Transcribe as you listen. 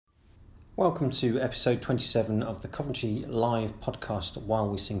Welcome to episode 27 of the Coventry Live podcast While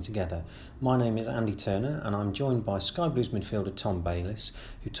We Sing Together. My name is Andy Turner and I'm joined by Sky Blues midfielder Tom Bayliss,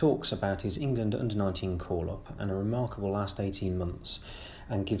 who talks about his England under-19 call-up and a remarkable last 18 months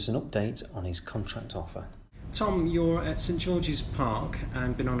and gives an update on his contract offer. Tom, you're at St George's Park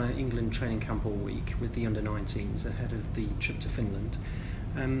and been on an England training camp all week with the under-19s ahead of the trip to Finland.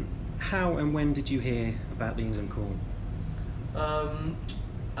 How and when did you hear about the England call?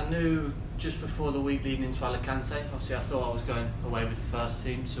 I knew just before the week leading into Alicante. Obviously, I thought I was going away with the first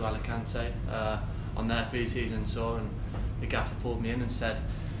team to Alicante on their pre-season tour, and the gaffer pulled me in and said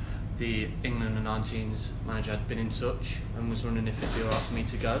the England under-19s manager had been in touch and was wondering if it'd be alright for me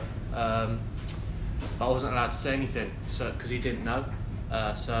to go. But I wasn't allowed to say anything, so because he didn't know.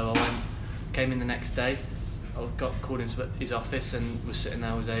 So I came in the next day. I got called into his office and was sitting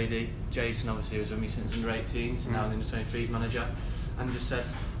there with AD. Jason obviously was with me since under 18s, and now the under 23s manager, and just said,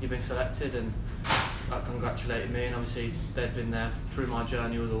 "You've been selected," and congratulated me. And obviously they'd been there through my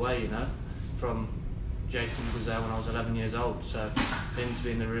journey all the way, from Jason was there when I was 11 years old, so for him to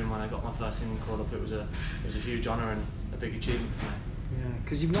be in the room when I got my first England call up, it was a huge honour and a big achievement for me. Yeah,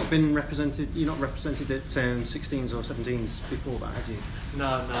 because you've not been represented. You're not represented at 16s or 17s before that, had you? No,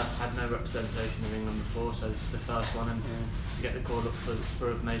 I had no representation of England before, so this is the first one, and to get the call up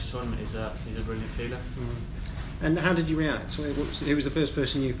for a major tournament is a brilliant feeling. And how did you react? Who was the first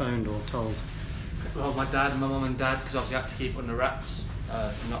person you phoned or told? Well, my dad, my mum and dad, because obviously I had to keep it under wraps.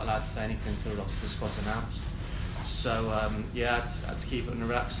 You're not allowed to say anything until obviously the squad's announced. So I had to keep it under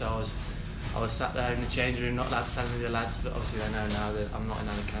wraps. So I was sat there in the change room, not allowed to tell any of the lads, but obviously they know now that I'm not in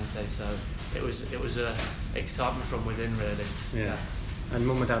Alicante. So it was a excitement from within, really. Yeah. And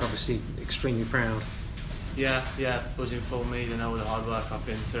mum and dad obviously extremely proud. Yeah, buzzing for me. They know all the hard work I've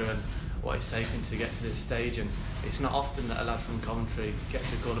been through and what it's taken to get to this stage, and it's not often that a lad from Coventry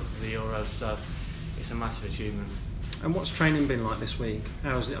gets a call up for the Euros, so it's a massive achievement. And what's training been like this week?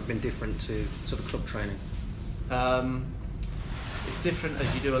 How has it been different to sort of club training? It's different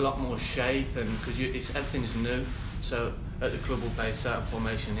as you do a lot more shape, and because everything's new. So at the club we'll play a certain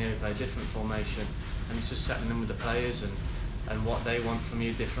formation, here we play a different formation, and it's just settling in with the players and what they want from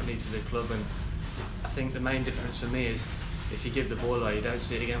you differently to the club. And I think the main difference for me is if you give the ball away, you don't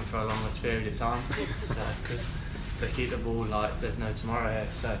see it again for a longer period of time, because they keep the ball like there's no tomorrow here.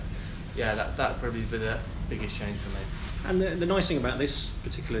 So that probably be the biggest change for me. And the nice thing about this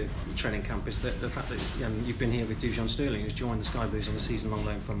particular training camp is that the fact that you've been here with Dujon Sterling, who's joined the Sky Blues on a season-long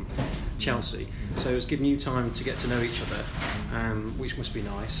loan from Chelsea. So it's given you time to get to know each other, which must be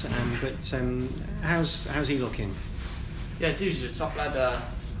nice. But how's he looking? Yeah, Dujon's a top lad.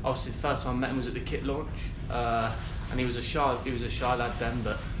 Obviously, the first time I met him was at the kit launch, and he was a shy lad then.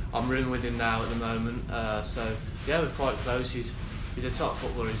 But I'm rooming with him now at the moment. So we're quite close. He's a top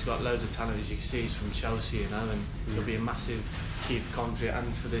footballer. He's got loads of talent, as you can see. He's from Chelsea, and he'll be a massive key for Coventry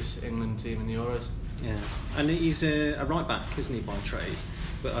and for this England team in the Euros. Yeah, and he's a right back, isn't he, by trade?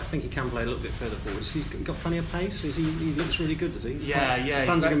 But I think he can play a little bit further forward. He's got plenty of pace. He looks really good, does he? Yeah.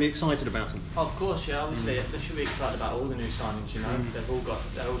 Fans are going to be excited about him. Of course, yeah. Obviously, they should be excited about all the new signings.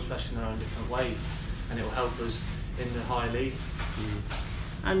 They're all special in their own different ways, and it will help us in the high league.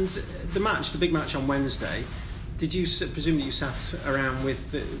 And the big match on Wednesday. Did you presume that you sat around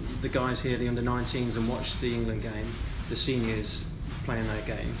with the guys here, the under-19s, and watched the England game, the seniors playing their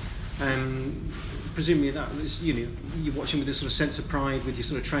game? Presumably that was, you're watching with this sort of sense of pride, with your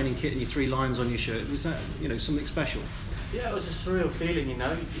sort of training kit and your 3 lines on your shirt. Was that, something special? Yeah, it was a surreal feeling.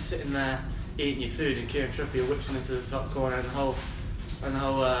 You're sitting there eating your food, and Kieran Trippier whips them into the top corner, and the whole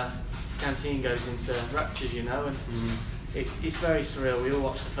canteen goes into raptures, and it's very surreal. We all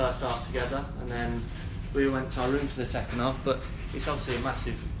watched the first half together, and then we went to our room for the second half, but it's obviously a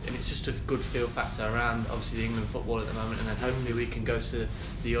massive, and it's just a good feel factor around obviously the England football at the moment, and then hopefully we can go to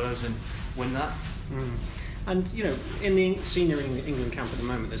the Euros and win that. And in the senior England camp at the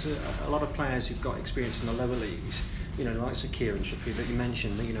moment, there's a lot of players who've got experience in the lower leagues, the likes of Kieran Trippier that you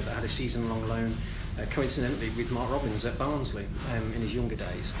mentioned, that had a season-long loan coincidentally with Mark Robins at Barnsley in his younger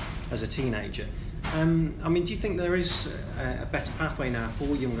days as a teenager. Do you think there is a better pathway now for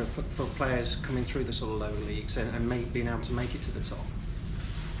for players coming through the sort of lower leagues and being able to make it to the top?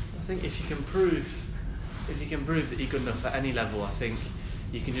 I think if you can prove that you're good enough at any level, I think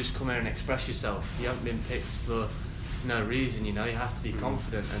you can just come here and express yourself. You haven't been picked for no reason, you have to be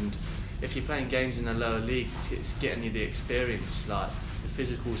confident. And if you're playing games in the lower leagues, it's getting you the experience, like the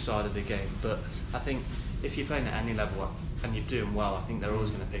physical side of the game. But I think if you're playing at any level and you're doing well, I think they're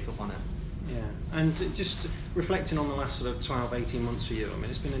always going to pick up on it. Yeah, and just reflecting on the last sort of 12, 18 months for you,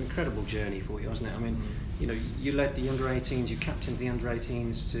 it's been an incredible journey for you, hasn't it? you led the under-18s, you captained the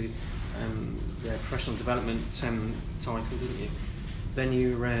under-18s to their professional development title, didn't you? Then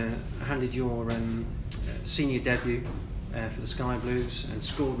you handed your senior debut for the Sky Blues and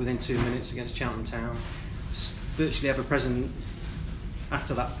scored within 2 minutes against Cheltenham Town. Virtually ever present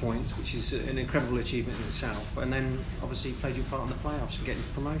after that point, which is an incredible achievement in itself. And then obviously played your part in the playoffs and getting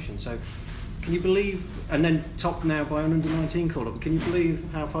promotion. So can you believe, and then topped now by an under-19 call-up, can you believe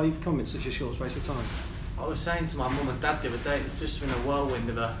how far you've come in such a short space of time? I was saying to my mum and dad the other day, it's just been a whirlwind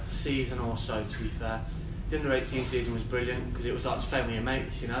of a season or so, to be fair. The under-18 season was brilliant because it was like just playing with your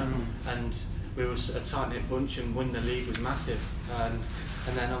mates, and we were a tight-knit bunch, and winning the league was massive.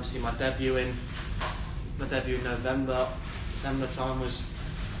 And then obviously my debut in November, December time was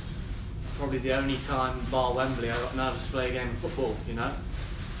probably the only time, bar Wembley, I got nervous to play a game of football,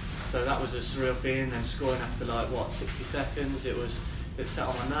 So that was a surreal feeling. Then scoring after 60 seconds, it sat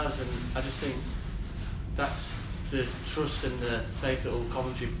on my nerves, and I just think that's the trust and the faith that all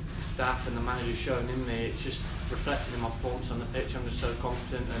Coventry staff and the manager's shown in me. It's just reflected in my performance on the pitch. I'm just so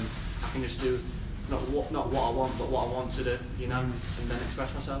confident, and I can just do not what I want, but what I want to do, and then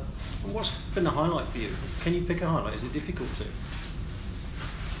express myself. And what's been the highlight for you? Can you pick a highlight? Is it difficult to?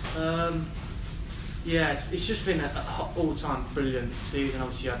 Yeah, it's just been an all-time brilliant season.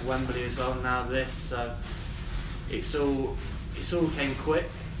 Obviously, you had Wembley as well. Now this, so it's all came quick,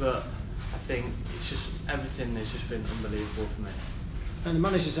 but I think it's just everything has just been unbelievable for me. And the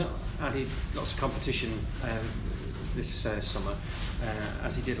manager's added lots of competition this summer,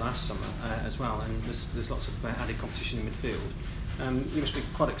 as he did last summer as well, and there's lots of added competition in midfield. You must be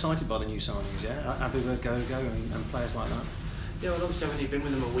quite excited by the new signings, yeah? Abuba, Gogo and players like that. Yeah, well obviously I've only been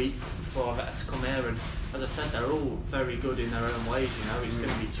with them a week before I've had to come here, and as I said, they're all very good in their own ways, it's going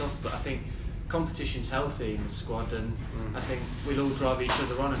to be tough, but I think competition's healthy in the squad, and I think we'll all drive each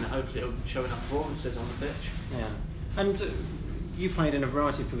other on, and hopefully it'll show in our performances on the pitch. Yeah, and you played in a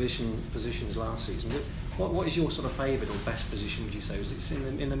variety of positions last season. What is your sort of favourite or best position, would you say? Is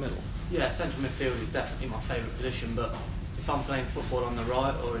it in the middle? Yeah, central midfield is definitely my favourite position, but if I'm playing football on the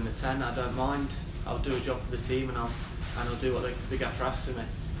right or in the 10, I don't mind. I'll do a job for the team, and I'll do what the gaffer asks of me.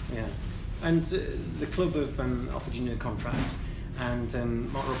 Yeah, and the club have offered you a new contract,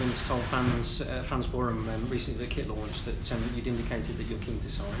 and Mark Robins told Fans Forum recently at kit launch that you'd indicated that you're keen to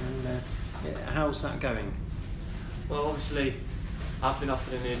sign. And how's that going? Well, obviously I've been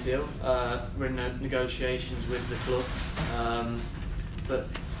offered a new deal. We're in negotiations with the club, but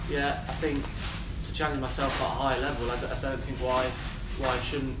yeah, I think to challenge myself at a higher level, I don't think why I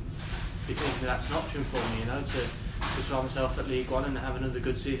shouldn't be thinking that's an option for me, to try myself at League One and have another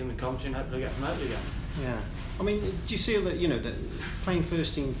good season with Coventry and hopefully get promoted again. Yeah, I mean, do you feel that that playing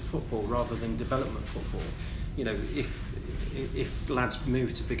first team football rather than development football, if lads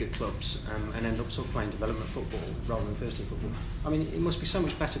move to bigger clubs and end up sort of playing development football rather than first team football, I mean, it must be so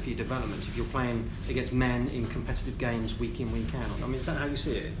much better for your development if you're playing against men in competitive games week in, week out. I mean, is that how you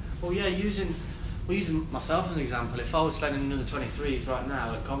see it? Well, yeah, using myself as an example, if I was playing in under 23s right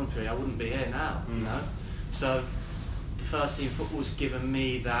now at Coventry, I wouldn't be here now, So the first team football's given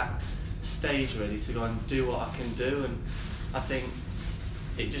me that stage really to go and do what I can do, and I think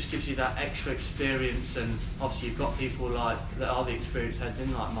it just gives you that extra experience. And obviously you've got people like that are the experienced heads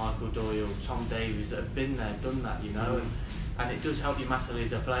in, like Michael Doyle, Tom Davies, that have been there, done that, and it does help you massively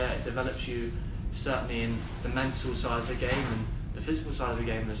as a player. It develops you certainly in the mental side of the game and the physical side of the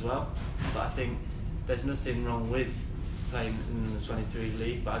game as well. But I think there's nothing wrong with playing in the 23s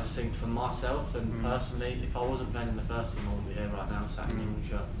league, but I just think for myself and personally, if I wasn't playing in the first team, I wouldn't be here right now, sat in the England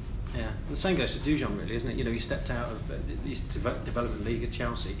shirt. Yeah, and the same goes to Dujon really, isn't it? He stepped out of the development league at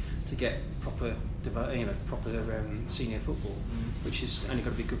Chelsea to get proper senior football, which is only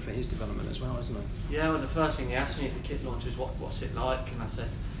got to be good for his development as well, isn't it? Yeah, well, the first thing he asked me at the kit launch was what's it like, and I said,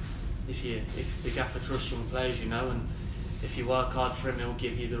 if the gaffer trusts young players, and if you work hard for him, he'll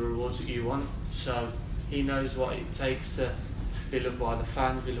give you the rewards that you want. So he knows what it takes to be loved by the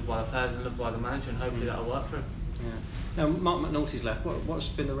fans, be loved by the players, and loved by the manager, and hopefully that'll work for him. Yeah. Now, Mark McNulty's left. What's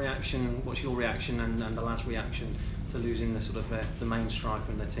been the reaction? What's your reaction and the lads' reaction to losing the sort of the main striker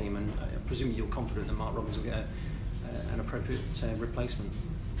in the team? And I presume you're confident that Mark Robins will get an appropriate replacement.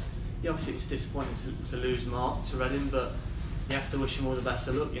 Yeah, obviously it's disappointing to lose Mark to Reading, but you have to wish him all the best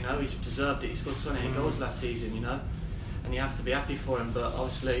of luck. He's deserved it. He scored 28 goals last season, and you have to be happy for him. But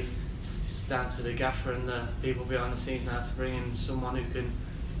obviously it's down to the gaffer and the people behind the scenes now to bring in someone who can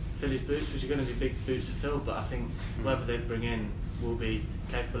fill his boots, which are going to be big boots to fill, but I think whoever they bring in will be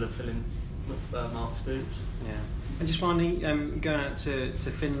capable of filling Mark's boots. Yeah. And just finally, going out to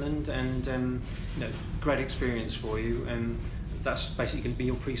Finland, and great experience for you, and that's basically going to be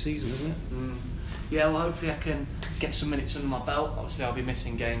your pre-season, isn't it? Yeah, well, hopefully I can get some minutes under my belt. Obviously, I'll be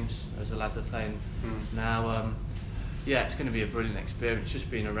missing games as the lads are playing now. Yeah, it's going to be a brilliant experience just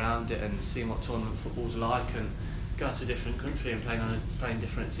being around it and seeing what tournament football's like, and going to a different country and playing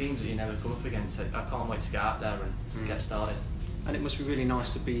different teams that you never come up against. I can't wait to get out there and get started. And it must be really nice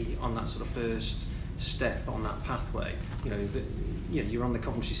to be on that sort of first step on that pathway. You're on the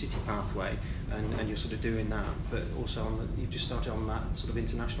Coventry City pathway, and you're sort of doing that, but also you've just started on that sort of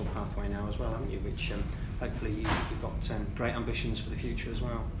international pathway now as well, haven't you? Which hopefully you've got great ambitions for the future as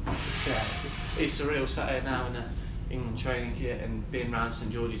well. Yeah, it's surreal Saturday now in England training kit and being around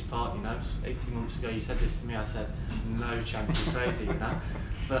St George's Park. 18 months ago you said this to me, I said no chance, you're crazy,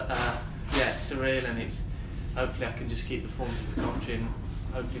 But yeah, it's surreal, and it's hopefully I can just keep the form of the Coventry and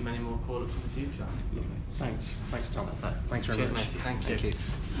hopefully many more call-ups in the future. Lovely. Thanks Tom. Thanks very much. Matey. Thank you.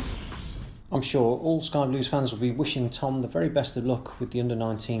 I'm sure all Sky Blues fans will be wishing Tom the very best of luck with the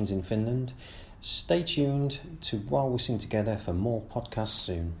under-19s in Finland. Stay tuned to While We Sing Together for more podcasts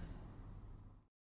soon.